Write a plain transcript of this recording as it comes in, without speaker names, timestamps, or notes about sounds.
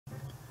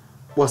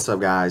What's up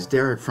guys,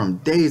 Derek from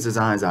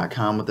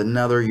DaseDesigns.com with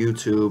another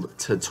YouTube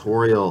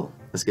tutorial.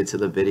 Let's get to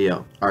the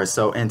video. Alright,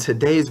 so in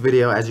today's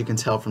video, as you can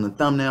tell from the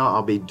thumbnail,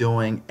 I'll be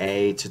doing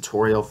a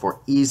tutorial for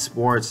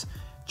esports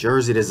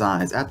jersey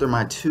designs. After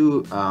my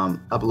two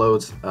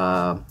uploads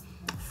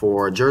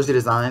for jersey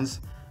designs,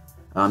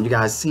 you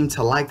guys seem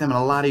to like them, and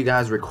a lot of you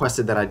guys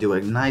requested that I do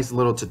a nice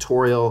little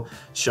tutorial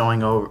showing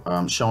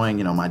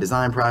my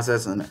design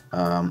process and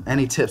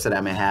any tips that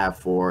I may have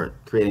for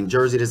creating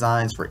jersey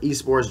designs for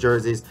esports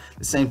jerseys.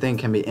 The same thing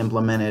can be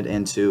implemented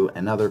into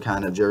another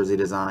kind of jersey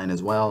design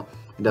as well.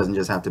 It doesn't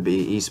just have to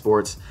be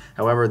esports.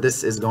 However,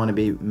 this is going to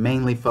be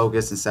mainly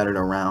focused and centered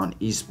around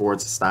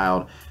esports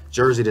styled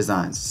jersey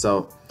designs.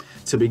 So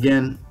to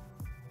begin,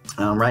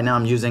 right now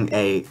I'm using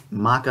a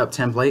mock-up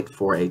template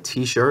for a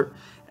t-shirt.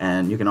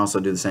 And you can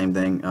also do the same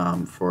thing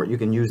you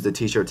can use the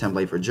t-shirt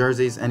template for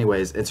jerseys.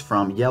 Anyways, it's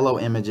from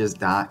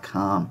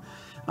yellowimages.com.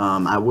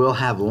 I will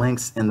have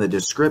links in the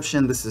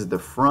description. This is the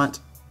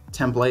front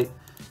template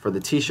for the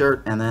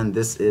t-shirt, and then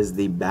this is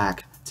the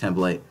back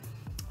template.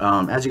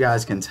 As you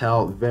guys can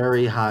tell,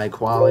 very high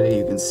quality.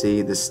 You can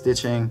see the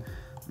stitching.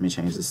 Let me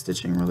change the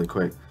stitching really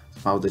quick.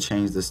 If I was to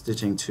change the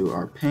stitching to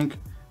our pink,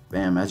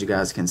 bam, as you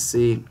guys can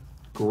see,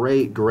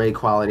 great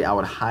quality. I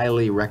would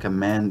highly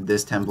recommend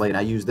this template.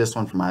 I use this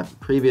one for my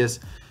previous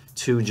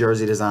two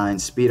jersey design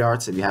speed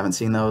arts. If you haven't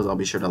seen those, I'll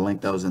be sure to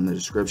link those in the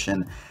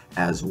description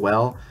as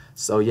well.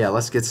 So yeah,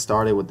 let's get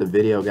started with the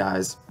video,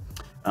 guys.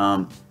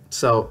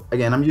 So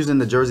again, I'm using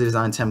the jersey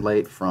design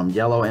template from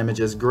Yellow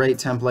Images. Great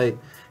template.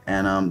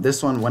 And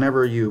this one,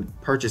 whenever you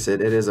purchase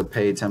it, it is a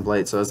paid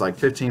template, so it's like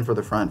 15 for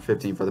the front,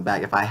 15 for the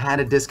back. If I had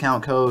a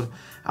discount code,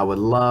 I would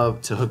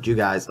love to hook you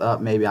guys up.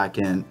 Maybe I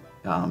can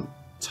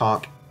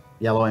talk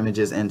Yellow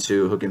Images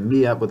into hooking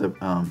me up with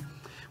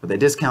a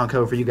discount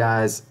code for you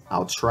guys.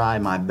 I'll try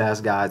my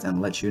best, guys,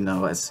 and let you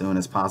know as soon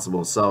as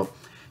possible. So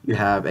you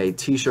have a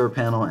t-shirt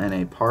panel and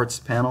a parts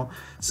panel.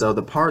 So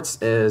the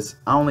parts is,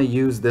 I only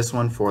use this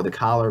one for the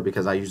collar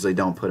because I usually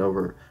don't put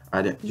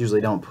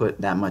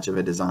that much of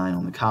a design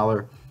on the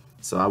collar.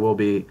 So I will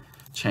be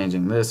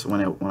changing this.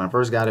 When I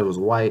first got it, it was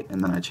white,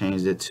 and then I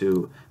changed it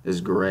to this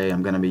gray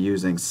I'm going to be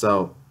using.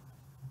 So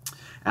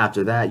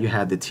after that, you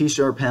have the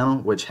t-shirt panel,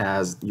 which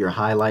has your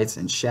highlights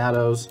and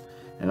shadows.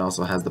 It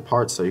also has the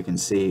parts, so you can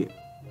see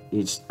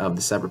each of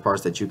the separate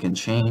parts that you can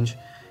change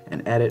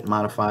and edit,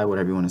 modify,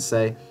 whatever you want to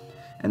say.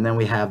 And then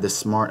we have the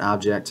smart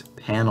object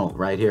panel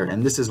right here.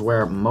 And this is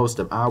where most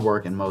of our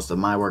work and most of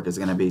my work is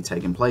going to be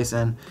taking place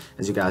in.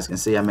 As you guys can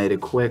see, I made a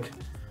quick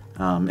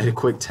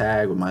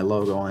tag with my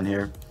logo on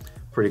here.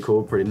 Pretty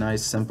cool, pretty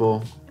nice,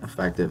 simple,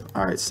 effective.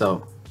 All right,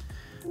 so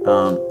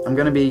I'm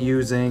going to be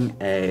using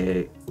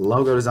a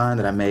logo design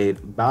that I made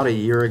about a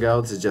year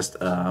ago. This is just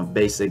a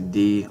basic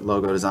D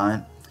logo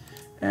design.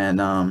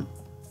 And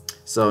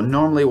so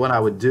normally what I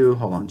would do,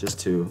 hold on, just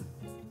to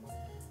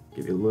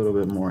give you a little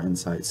bit more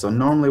insight. So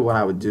normally what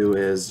I would do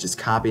is just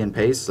copy and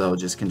paste. So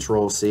just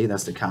Control C,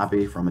 that's the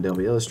copy from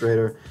Adobe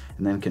Illustrator,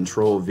 and then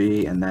Control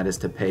V, and that is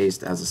to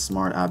paste as a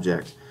smart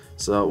object.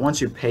 So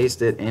once you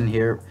paste it in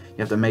here, you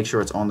have to make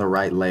sure it's on the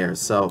right layer.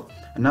 So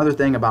another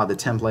thing about the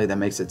template that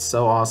makes it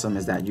so awesome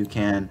is that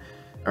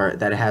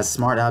that it has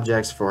smart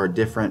objects for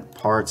different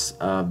parts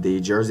of the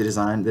jersey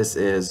design. This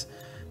is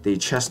the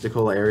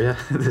chesticle area.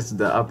 This is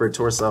the upper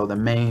torso, the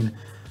main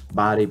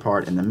body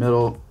part in the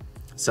middle.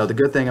 So the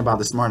good thing about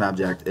the smart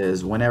object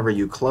is whenever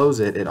you close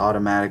it, it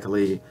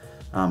automatically,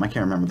 I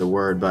can't remember the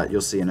word, but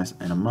you'll see in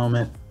a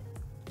moment,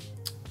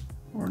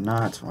 or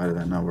not. Why did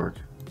that not work?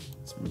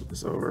 Let's move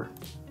this over.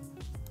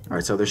 All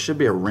right, so there should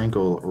be a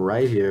wrinkle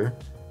right here.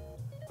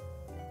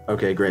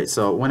 Okay, great.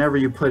 So whenever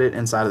you put it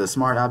inside of the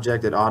smart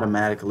object, it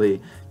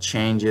automatically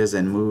changes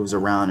and moves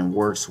around and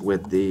works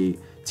with the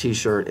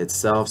t-shirt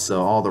itself.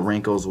 So all the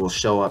wrinkles will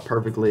show up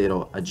perfectly.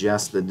 It'll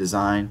adjust the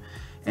design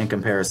in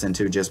comparison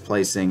to just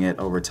placing it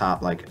over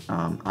top like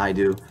I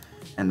do,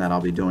 and that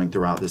I'll be doing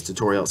throughout this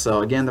tutorial.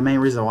 So again, the main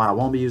reason why I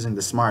won't be using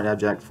the smart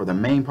object for the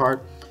main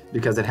part,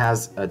 because it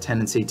has a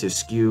tendency to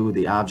skew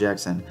the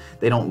objects and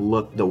they don't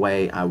look the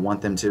way I want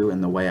them to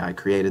and the way I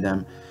created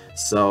them.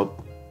 So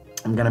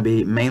I'm going to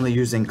be mainly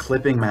using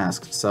clipping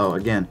masks. So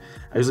again,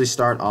 I usually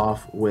start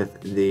off with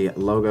the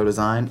logo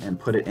design and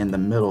put it in the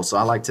middle. So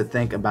I like to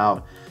think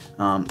about,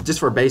 just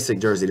for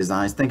basic jersey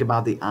designs, think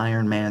about the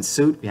Iron Man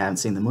suit. If you haven't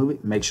seen the movie,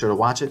 make sure to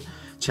watch it.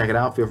 Check it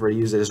out. Feel free to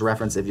use it as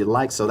reference if you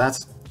like. So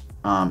that's,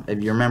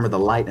 if you remember the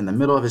light in the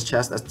middle of his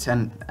chest,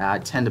 I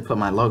tend to put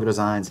my logo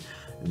designs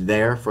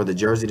there for the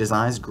jersey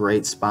designs.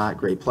 Great spot,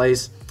 great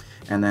place,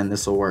 and then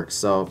this will work.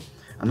 So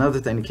another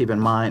thing to keep in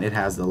mind, it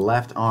has the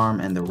left arm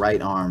and the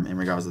right arm in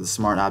regards to the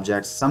smart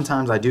objects.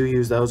 Sometimes I do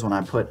use those when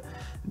I put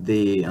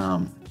the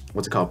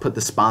put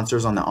the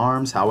sponsors on the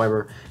arms.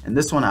 However, in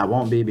this one I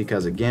won't be,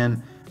 because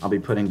again, I'll be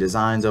putting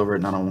designs over it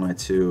and I don't want it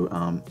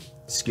to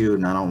skew,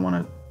 and I don't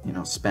want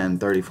to spend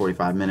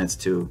 30-45 minutes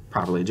to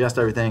properly adjust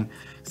everything,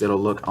 because it'll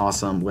look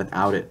awesome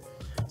without it.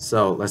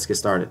 So let's get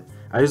started.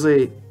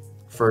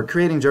 For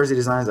creating jersey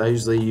designs, I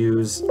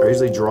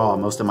usually draw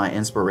most of my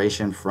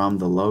inspiration from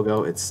the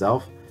logo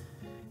itself.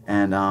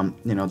 And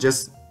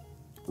just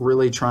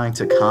really trying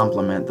to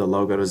complement the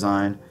logo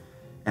design,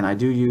 and I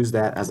do use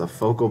that as a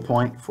focal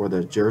point for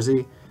the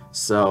jersey,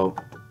 so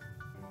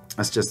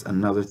that's just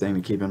another thing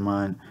to keep in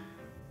mind.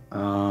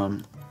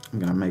 I'm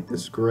gonna make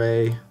this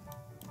gray.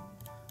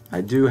 I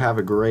do have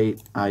a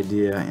great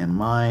idea in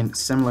mind,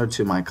 similar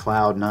to my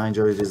Cloud 9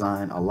 jersey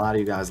design. A lot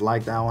of you guys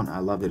like that one. I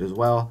loved it as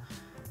well.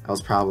 That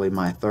was probably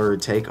my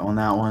third take on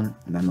that one.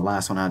 And then the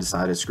last one I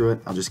decided, screw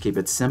it, I'll just keep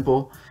it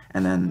simple.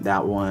 And then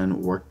that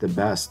one worked the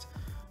best.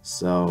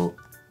 So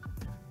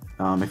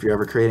if you're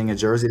ever creating a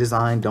jersey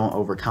design, don't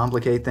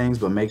overcomplicate things,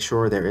 but make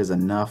sure there is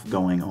enough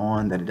going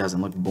on that it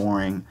doesn't look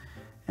boring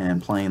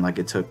and plain like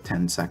it took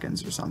 10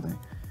 seconds or something.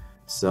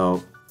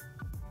 So,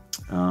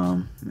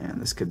 man,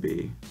 this could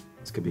be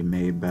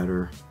made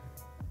better.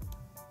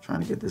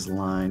 Trying to get this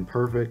line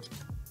perfect,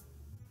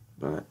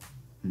 but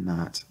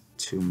not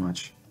too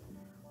much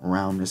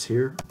roundness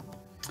here.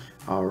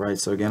 All right,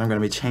 so again, I'm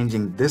going to be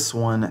changing this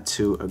one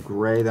to a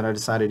gray that I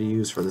decided to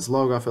use for this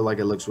logo. I feel like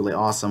it looks really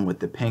awesome with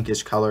the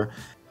pinkish color.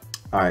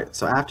 All right,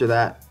 so after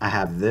that, I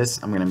have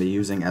this I'm going to be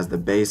using as the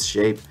base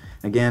shape.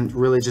 Again,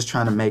 really just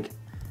trying to make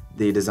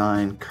the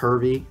design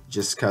curvy,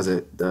 just because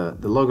the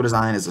logo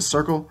design is a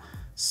circle.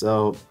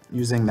 So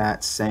using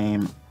that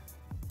same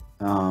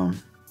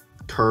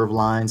curve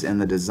lines in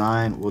the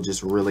design will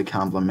just really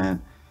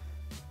complement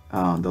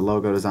the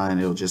logo design.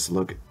 It'll just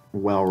look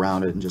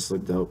well-rounded and just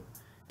look dope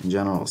in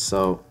general.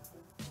 So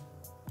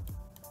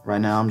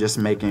right now I'm just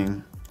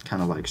making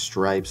kind of like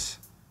stripes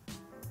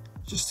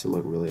just to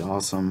look really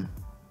awesome.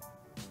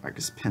 I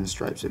guess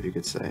pinstripes, if you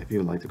could say, if you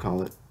would like to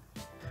call it.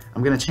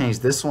 I'm gonna change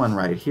this one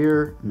right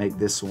here, make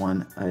this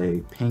one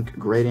a pink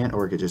gradient,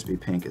 or it could just be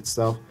pink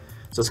itself.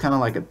 So it's kind of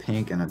like a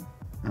pink and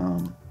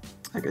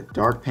like a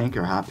dark pink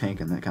or hot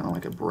pink, and then kind of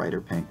like a brighter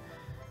pink.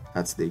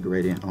 That's the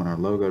gradient on our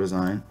logo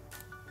design.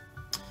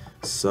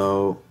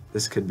 So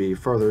this could be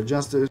further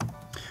adjusted.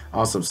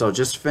 Awesome, so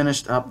just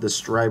finished up the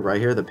stripe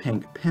right here, the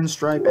pink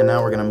pinstripe, and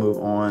now we're gonna move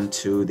on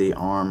to the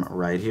arm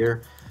right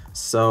here.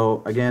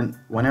 So again,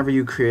 whenever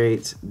you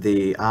create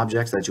the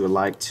objects that you would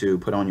like to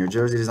put on your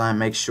jersey design,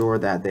 make sure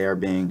that they are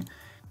being,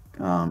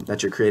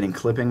 that you're creating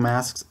clipping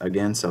masks,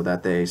 again, so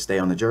that they stay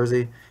on the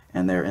jersey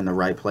and they're in the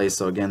right place.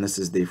 So again, this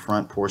is the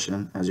front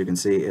portion. As you can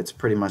see, it's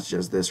pretty much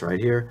just this right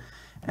here.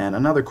 And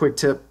another quick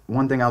tip,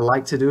 one thing I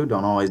like to do,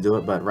 don't always do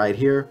it, but right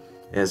here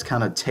is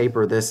kind of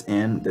taper this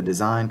in the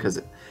design, because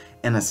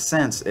in a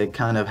sense, it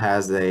kind of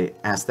has a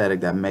aesthetic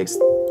that makes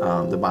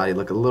the body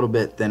look a little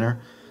bit thinner.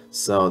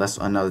 So that's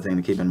another thing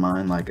to keep in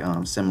mind, like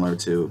similar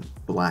to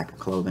black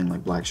clothing,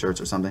 like black shirts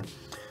or something.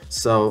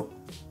 So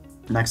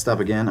next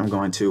up, again, I'm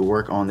going to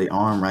work on the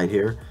arm right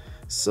here.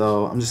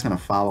 So I'm just gonna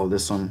follow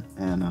this one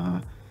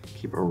and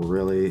keep a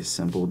really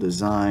simple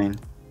design.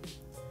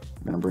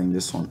 I'm gonna bring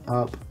this one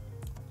up,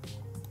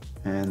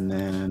 and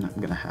then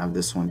I'm gonna have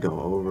this one go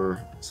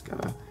over. It's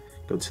gotta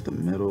go to the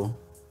middle,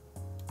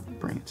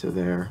 bring it to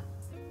there.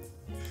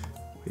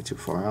 Way too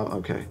far out,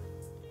 okay.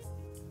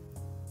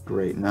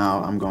 Great,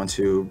 now I'm going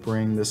to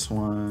bring this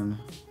one,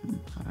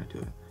 how did I do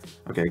it?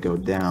 Okay, go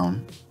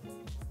down,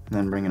 and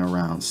then bring it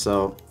around.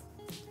 So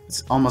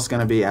it's almost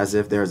gonna be as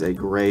if there's a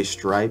gray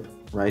stripe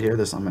right here.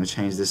 I'm gonna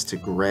change this to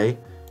gray.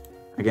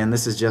 Again,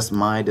 this is just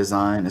my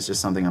design. It's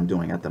just something I'm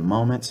doing at the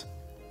moment.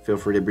 Feel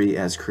free to be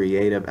as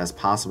creative as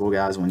possible,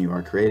 guys, when you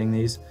are creating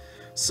these.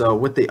 So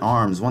with the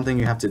arms, one thing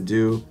you have to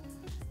do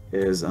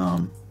is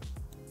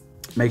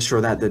make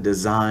sure that the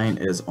design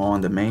is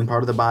on the main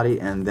part of the body,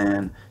 and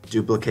then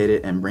duplicate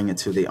it and bring it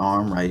to the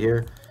arm right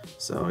here.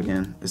 So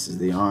again, this is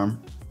the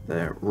arm,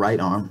 the right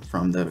arm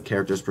from the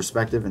character's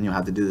perspective, and you'll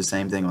have to do the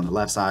same thing on the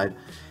left side.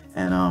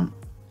 And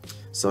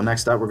so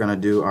next up, we're gonna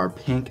do our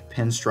pink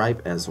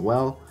pinstripe as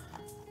well.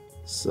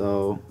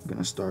 So I'm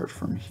gonna start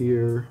from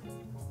here.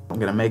 I'm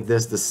gonna make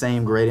this the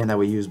same gradient that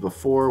we used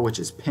before, which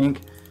is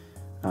pink,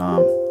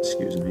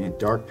 excuse me,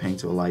 dark pink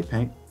to a light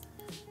pink.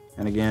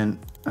 And again,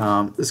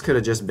 this could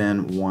have just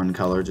been one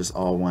color, just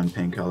all one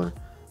pink color.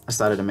 I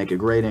decided to make a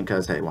gradient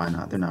because, hey, why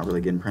not? They're not really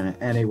getting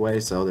printed anyway,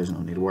 so there's no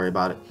need to worry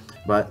about it.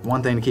 But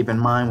one thing to keep in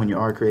mind when you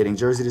are creating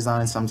jersey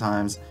designs,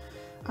 sometimes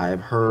I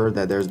have heard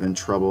that there's been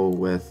trouble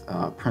with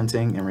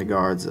printing in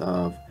regards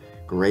of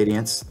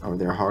gradients, or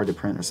they're hard to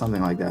print or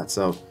something like that.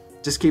 So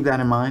just keep that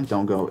in mind.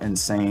 Don't go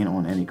insane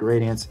on any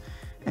gradients,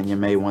 and you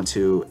may want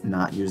to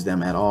not use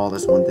them at all.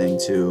 That's one thing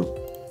to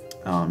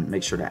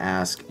make sure to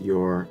ask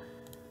your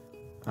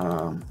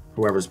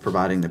whoever's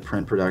providing the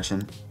print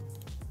production.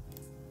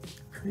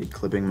 Create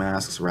clipping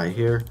masks right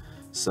here.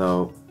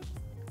 So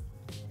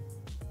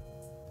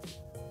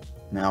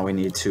now we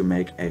need to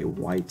make a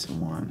white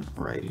one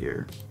right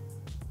here.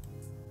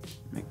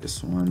 Make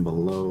this one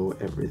below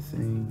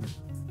everything.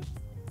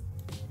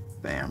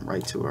 Bam,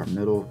 right to our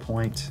middle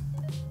point.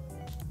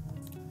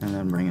 And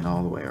then bring it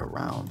all the way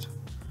around.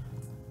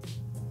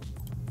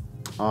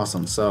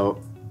 Awesome,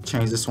 so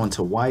change this one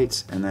to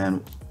white, and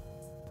then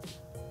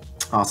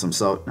awesome,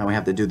 so now we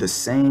have to do the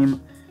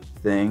same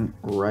thing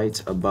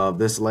right above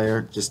this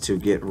layer, just to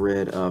get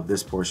rid of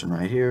this portion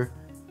right here.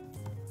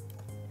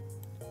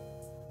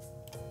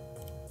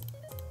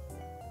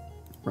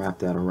 wrap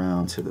that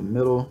around to the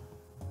middle,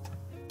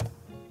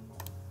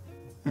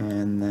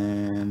 and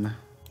then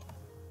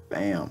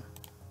bam.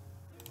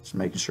 Just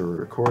making sure we're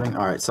recording.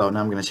 All right, so now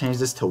I'm going to change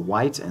this to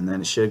white, and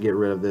then it should get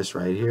rid of this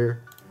right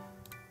here.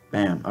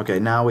 Bam. Okay,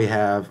 now we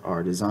have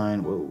our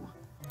design. Whoa,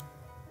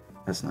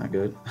 that's not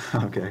good.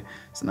 Okay,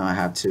 so now I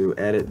have to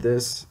edit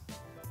this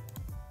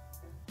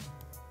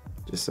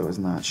just so it's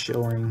not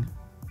showing.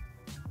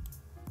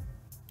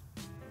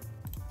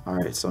 All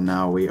right, so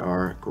now we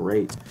are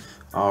great.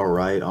 All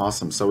right,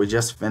 awesome. So we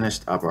just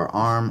finished up our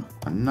arm.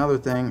 Another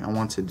thing I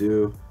want to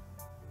do,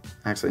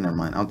 actually, never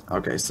mind.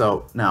 Okay,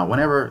 so now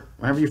whenever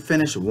you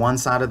finish one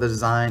side of the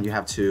design, you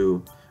have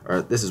to,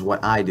 or this is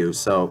what I do.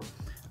 So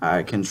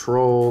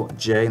Control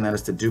J, and that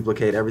is to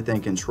duplicate everything.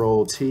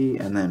 Control T,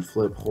 and then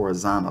flip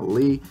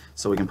horizontally,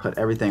 so we can put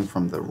everything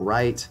from the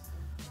right,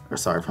 or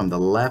sorry, from the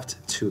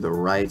left to the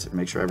right.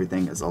 Make sure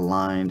everything is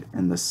aligned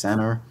in the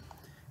center.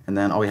 And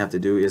then all we have to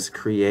do is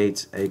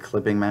create a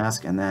clipping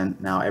mask, and then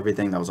now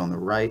everything that was on the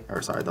right,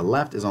 or sorry, the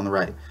left is on the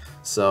right.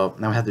 So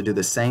now we have to do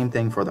the same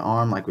thing for the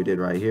arm like we did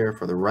right here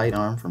for the right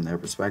arm from their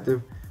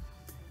perspective.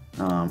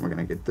 We're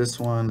gonna get this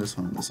one,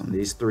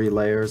 these three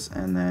layers,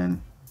 and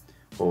then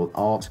hold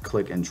Alt,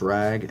 click and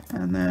drag,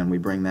 and then we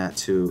bring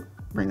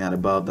that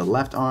above the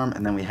left arm,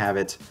 and then we have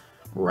it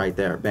right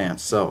there. Bam.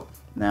 So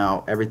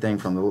now everything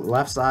from the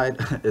left side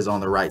is on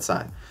the right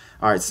side.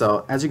 All right,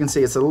 so as you can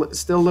see, it's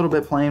still a little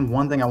bit plain.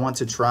 One thing I want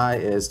to try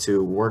is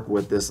to work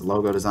with this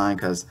logo design,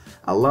 because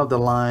I love the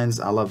lines,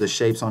 I love the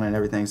shapes on it and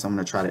everything, so I'm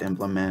gonna try to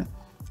implement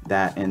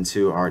that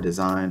into our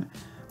design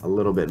a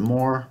little bit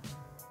more.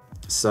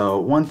 So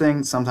one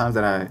thing sometimes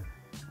that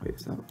wait,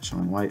 is that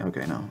showing white?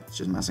 Okay, no, it's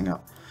just messing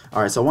up.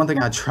 All right, so one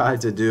thing I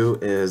tried to do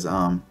is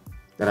that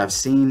I've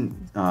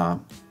seen a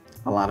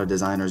lot of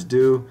designers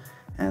do,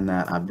 and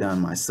that I've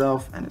done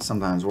myself, and it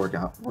sometimes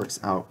works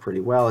out pretty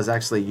well, is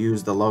actually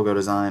use the logo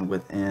design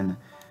within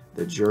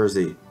the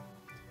jersey.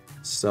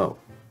 So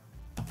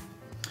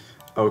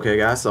okay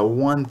guys, so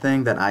one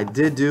thing that I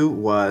did do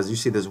was, you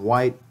see this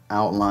white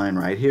outline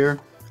right here,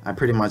 I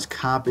pretty much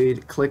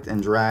copied, clicked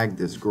and dragged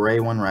this gray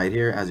one right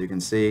here. As you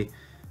can see,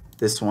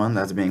 this one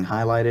that's being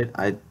highlighted,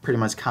 I pretty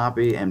much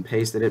copy and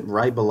pasted it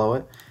right below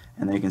it,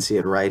 and then you can see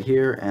it right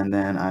here. And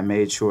then I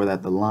made sure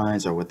that the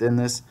lines are within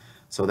this,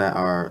 so that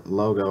our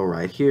logo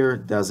right here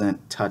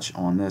doesn't touch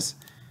on this,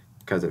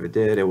 because if it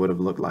did, it would have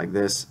looked like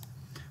this.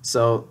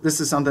 So this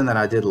is something that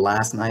I did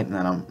last night, and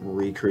then I'm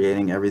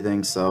recreating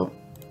everything. So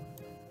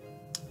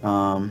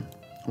I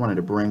wanted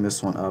to bring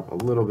this one up a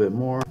little bit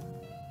more.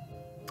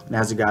 And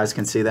as you guys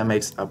can see, that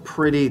makes a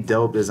pretty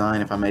dope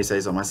design, if I may say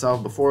so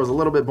myself. Before it was a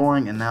little bit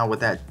boring, and now with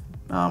that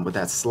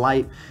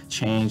slight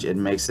change, it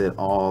makes it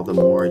all the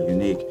more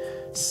unique.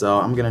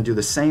 So I'm gonna do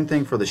the same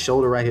thing for the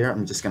shoulder right here.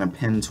 I'm just gonna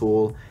pin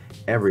tool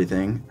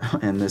everything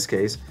in this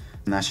case,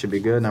 and that should be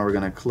good. Now we're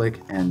gonna click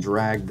and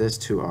drag this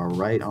to our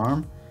right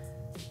arm,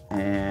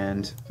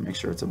 and make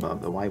sure it's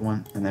above the white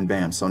one, and then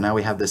bam. So now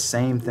we have the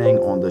same thing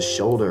on the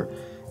shoulder.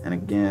 And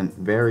again,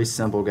 very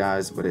simple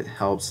guys, but it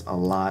helps a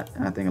lot,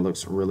 and I think it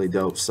looks really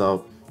dope.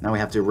 So now we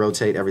have to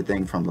rotate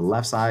everything from the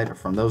left side, or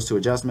from those two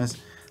adjustments,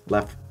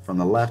 from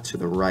the left to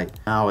the right.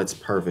 Now it's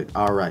perfect.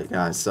 All right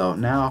guys, so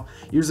now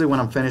usually when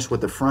I'm finished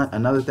with the front,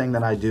 another thing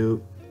that I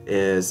do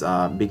is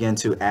begin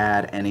to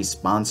add any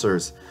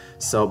sponsors.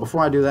 So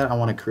before I do that, I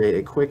want to create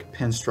a quick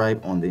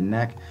pinstripe on the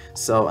neck.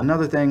 So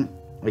another thing,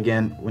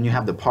 again, when you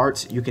have the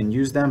parts, you can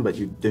use them, but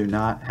you do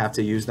not have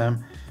to use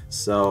them.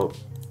 So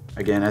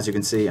again, as you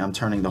can see, I'm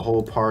turning the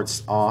whole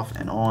parts off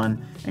and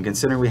on, and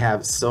considering we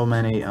have so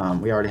many,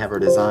 we already have our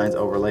designs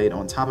overlaid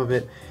on top of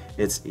it,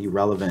 it's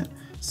irrelevant.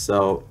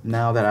 So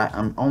now that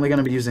I'm only going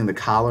to be using the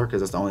collar,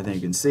 because that's the only thing you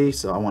can see,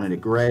 so I wanted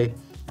it gray,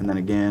 and then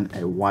again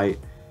a white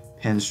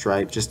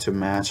pinstripe just to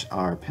match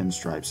our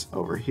pinstripes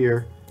over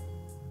here.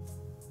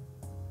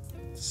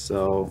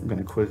 So I'm going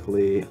to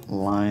quickly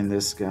line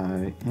this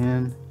guy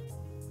in,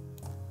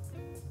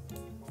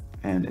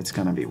 and it's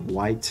going to be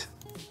white.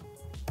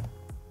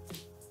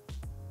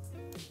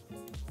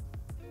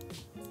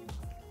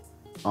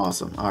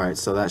 Awesome. All right,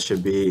 so that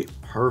should be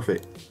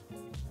perfect.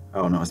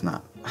 Oh no, it's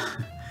not.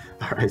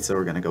 All right, so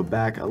we're gonna go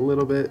back a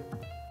little bit,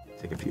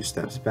 take a few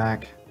steps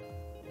back.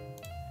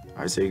 All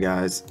right, so you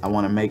guys, I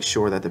want to make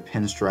sure that the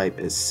pinstripe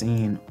is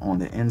seen on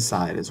the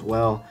inside as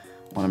well.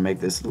 I want to make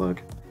this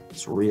look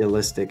as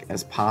realistic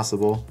as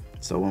possible,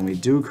 so when we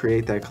do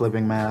create that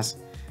clipping mask,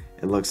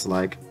 it looks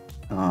like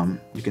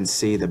you can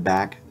see the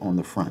back on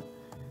the front,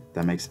 if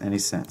that makes any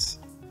sense.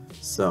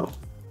 So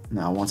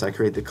now once I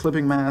create the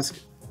clipping mask,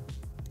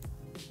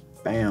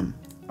 bam.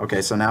 Okay,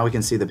 so now we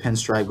can see the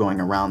pinstripe going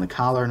around the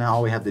collar. Now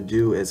all we have to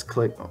do is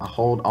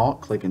hold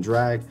Alt, click and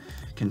drag,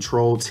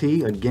 Control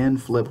T, again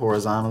flip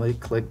horizontally,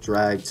 click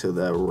drag to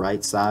the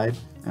right side,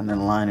 and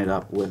then line it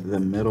up with the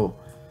middle.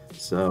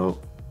 So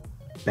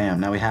bam,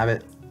 now we have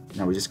it.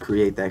 Now we just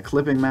create that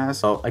clipping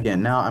mask. So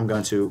again, now I'm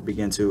going to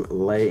begin to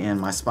lay in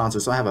my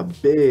sponsors. So I have a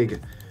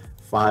big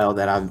file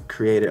that I've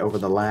created over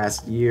the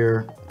last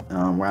year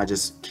where I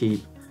just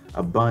keep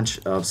a bunch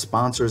of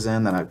sponsors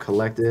in that I've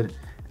collected,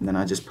 and then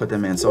I just put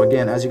them in. So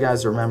again, as you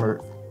guys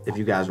remember, if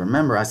you guys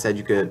remember, I said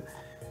you could,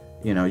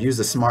 you know, use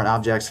the smart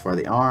objects for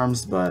the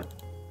arms, but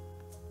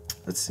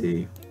let's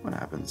see what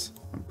happens.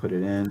 I'll put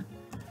it in.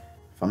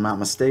 If I'm not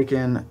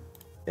mistaken,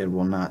 it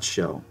will not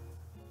show.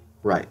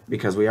 Right,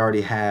 because we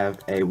already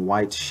have a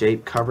white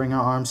shape covering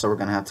our arms, so we're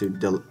gonna have to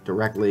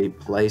directly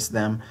place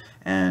them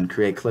and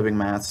create clipping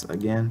masks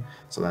again.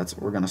 So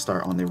we're gonna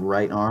start on the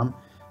right arm.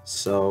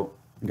 So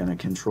I'm gonna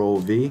Control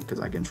V, because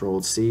I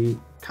Controlled C,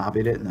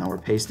 copied it. Now we're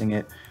pasting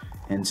it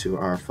into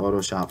our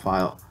Photoshop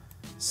file.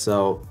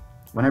 So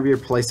whenever you're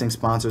placing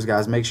sponsors,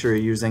 guys, make sure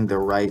you're using the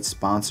right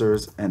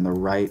sponsors and the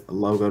right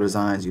logo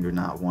designs. You do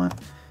not want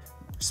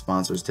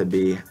sponsors to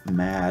be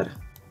mad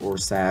or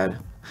sad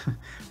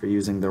for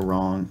using the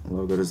wrong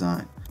logo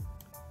design.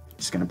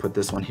 Just gonna put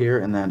this one here,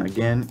 and then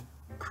again,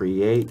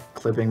 create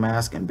clipping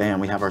mask, and bam,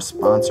 we have our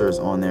sponsors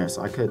on there.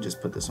 So I could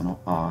just put this one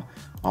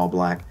all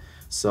black.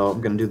 So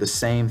I'm gonna do the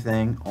same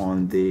thing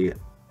on the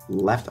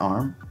left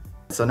arm.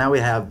 So now we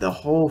have the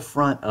whole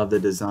front of the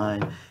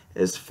design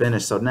is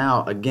finished. So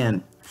now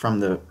again,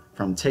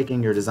 from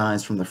taking your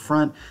designs from the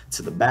front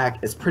to the back,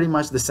 it's pretty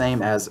much the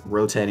same as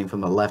rotating from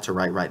the left to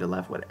right, right to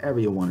left, whatever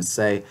you want to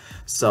say.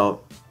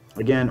 So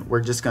again,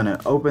 we're just going to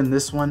open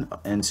this one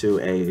into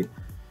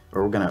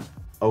we're going to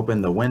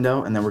open the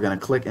window, and then we're going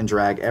to click and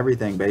drag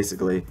everything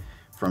basically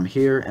from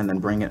here and then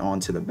bring it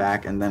onto the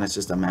back, and then it's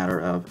just a matter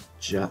of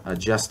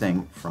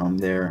adjusting from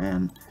there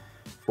and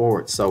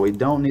forward. So we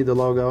don't need the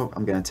logo.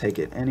 I'm going to take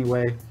it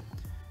anyway,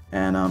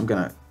 and I'm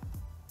going to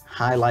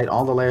highlight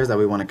all the layers that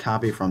we want to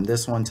copy from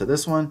this one to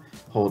this one,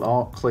 hold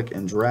Alt, click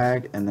and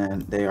drag, and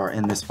then they are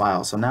in this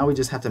file. So now we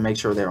just have to make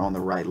sure they're on the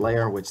right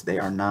layer, which they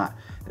are not.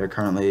 They're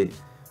currently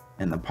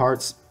in the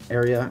parts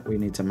area. We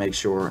need to make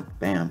sure,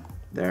 bam,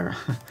 they're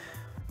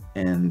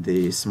in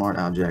the smart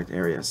object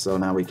area. So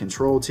now we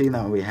Control T,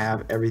 now we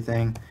have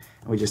everything.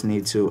 We just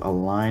need to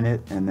align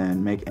it and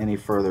then make any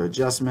further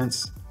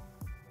adjustments.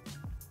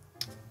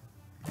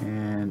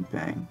 And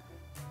bang.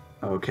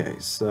 Okay,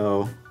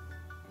 so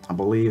I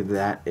believe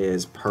that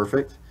is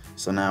perfect.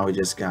 So now we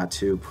just got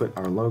to put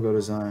our logo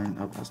design.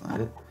 Oh, that's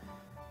not it.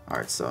 All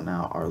right, so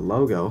now our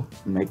logo,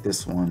 make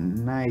this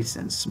one nice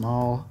and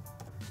small.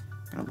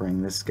 I'm gonna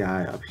bring this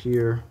guy up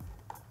here,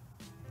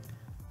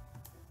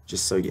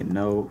 just so you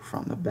know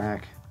from the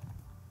back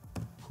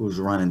who's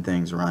running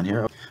things around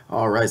here.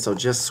 All right, so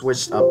just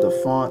switched up the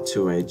font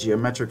to a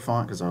geometric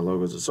font because our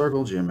logo is a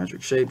circle,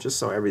 geometric shape, just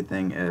so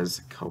everything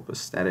is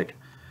copacetic,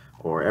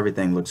 or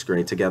everything looks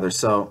great together.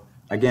 So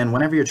again,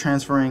 whenever you're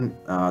transferring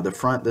the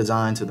front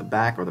design to the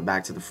back or the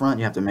back to the front,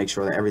 you have to make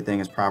sure that everything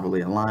is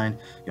properly aligned.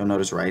 You'll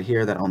notice right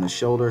here that on the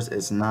shoulders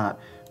it's not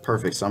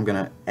perfect, so I'm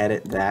gonna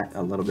edit that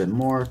a little bit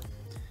more.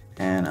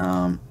 And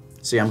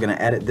so yeah, I'm gonna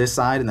edit this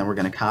side, and then we're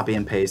gonna copy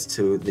and paste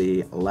to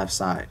the left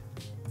side.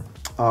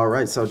 All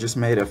right, so just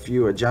made a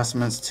few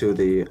adjustments to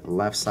the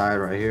left side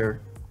right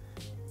here,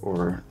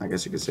 or I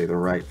guess you could say the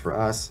right for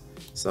us.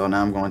 So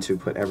now I'm going to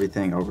put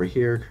everything over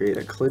here, create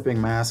a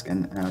clipping mask,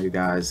 and now you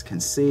guys can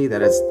see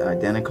that it's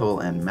identical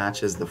and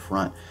matches the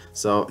front.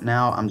 So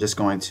now I'm just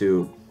going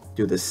to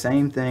do the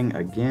same thing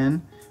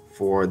again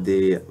for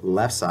the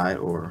left side,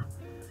 or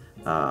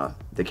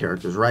the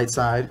character's right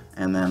side,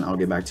 and then I'll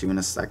get back to you in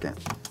a second.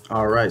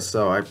 All right,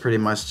 so I pretty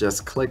much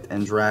just clicked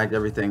and dragged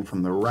everything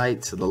from the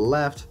right to the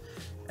left,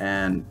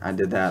 and I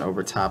did that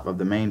over top of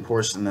the main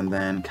portion, and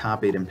then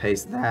copied and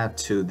pasted that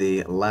to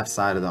the left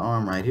side of the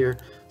arm right here.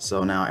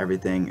 So now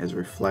everything is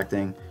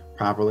reflecting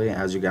properly,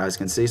 as you guys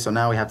can see. So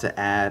now we have to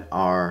add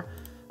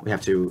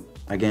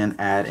again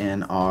add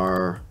in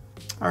our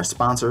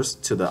sponsors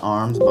to the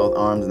arms, both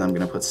arms, and I'm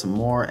gonna put some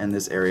more in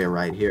this area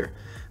right here.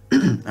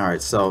 All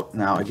right, so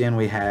now again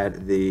we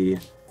had the,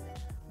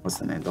 what's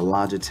the name, the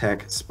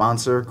Logitech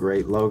sponsor,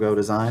 great logo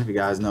design. If you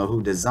guys know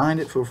who designed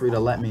it, feel free to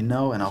let me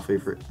know, and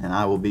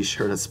I will be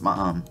sure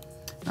to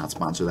not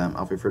sponsor them.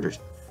 I'll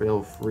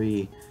feel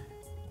free.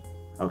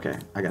 Okay,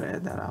 I gotta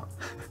edit that out.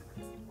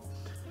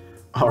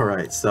 All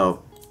right,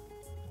 so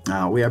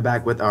we are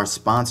back with our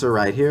sponsor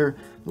right here,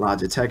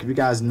 Logitech. If you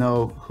guys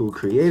know who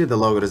created the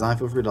logo design,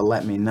 feel free to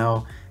let me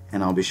know,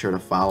 and I'll be sure to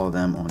follow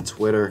them on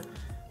Twitter.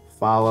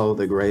 Follow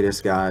the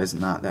greatest guys.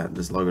 Not that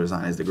this logo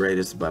design is the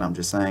greatest, but I'm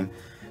just saying,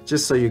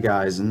 just so you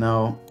guys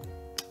know,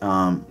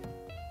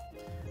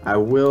 I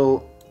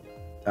will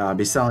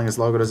be selling this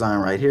logo design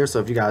right here. So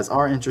if you guys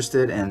are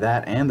interested in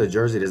that and the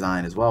jersey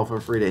design as well, feel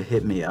free to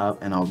hit me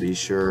up, and I'll be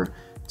sure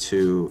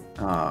to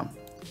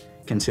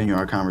continue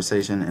our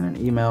conversation in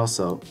an email.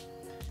 So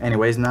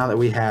anyways, now that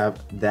we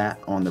have that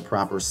on the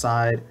proper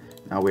side,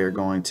 now we are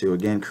going to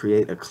again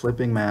create a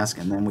clipping mask,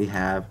 and then we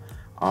have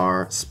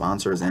our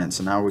sponsors in.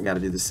 So now we got to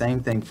do the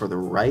same thing for the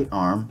right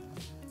arm.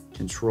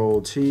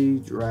 Control T,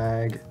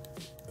 drag,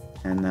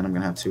 and then I'm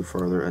gonna have to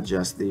further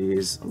adjust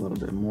these a little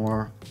bit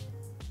more.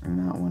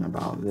 Bring that one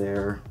about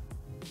there.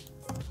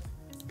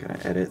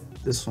 Gotta edit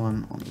this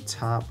one on the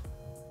top.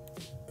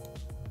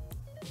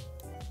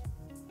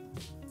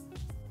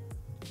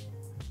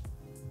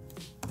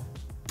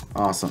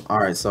 Awesome. All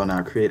right, so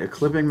now create a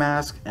clipping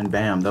mask, and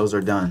bam, those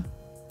are done.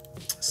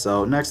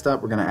 So next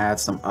up, we're gonna add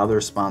some other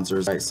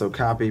sponsors. All right, so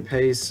copy,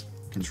 paste,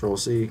 Control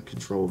C,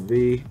 Control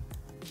V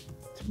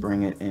to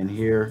bring it in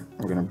here.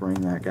 We're gonna bring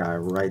that guy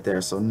right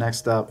there. So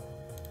next up,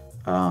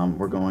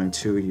 we're going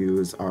to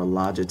use our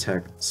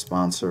Logitech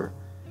sponsor.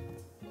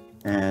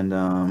 And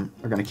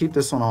we're gonna keep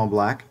this one all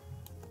black,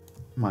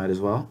 might as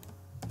well.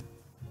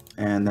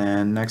 And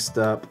then next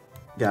up,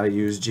 gotta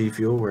use G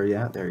Fuel. Where you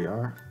at? There you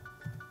are.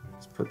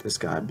 Let's put this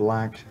guy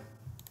black.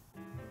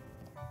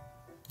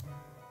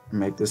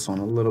 Make this one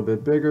a little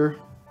bit bigger.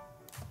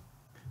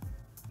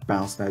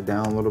 Bounce that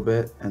down a little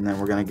bit, and then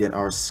we're gonna get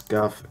our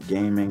Scuff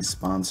Gaming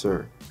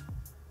sponsor.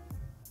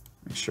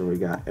 Make sure we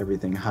got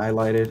everything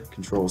highlighted.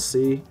 Control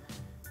C,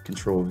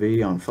 Control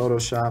V on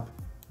Photoshop.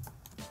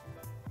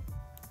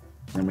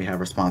 And we have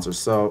our sponsor.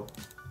 So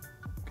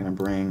I'm gonna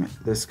bring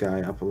this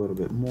guy up a little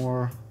bit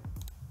more,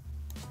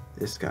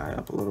 this guy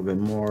up a little bit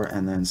more,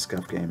 and then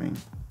Scuff Gaming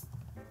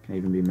can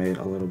even be made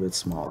a little bit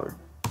smaller.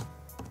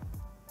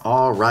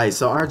 All right,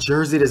 so our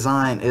jersey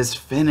design is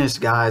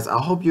finished, guys.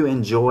 I hope you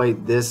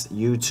enjoyed this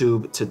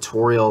YouTube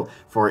tutorial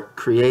for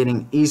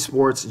creating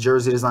esports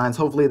jersey designs.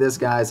 Hopefully this,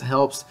 guys,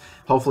 helps.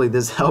 Hopefully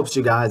this helps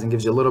you guys and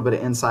gives you a little bit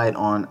of insight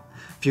on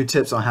a few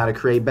tips on how to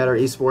create better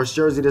esports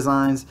jersey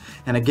designs.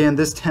 And again,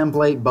 this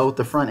template, both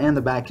the front and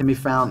the back, can be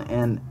found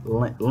in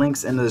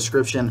links in the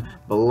description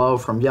below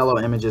from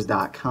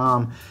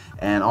yellowimages.com.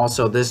 And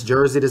also this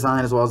jersey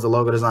design as well as the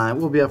logo design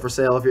will be up for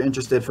sale. If you're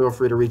interested, feel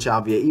free to reach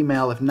out via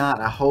email. If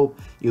not, I hope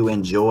you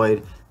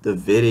enjoyed the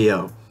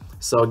video.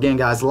 So again,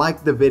 guys,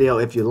 like the video.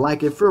 If you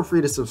like it, feel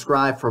free to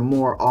subscribe for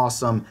more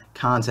awesome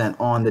content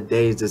on the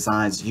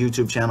DaseDesigns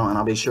YouTube channel. And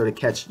I'll be sure to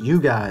catch you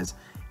guys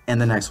in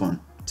the next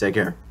one. Take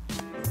care.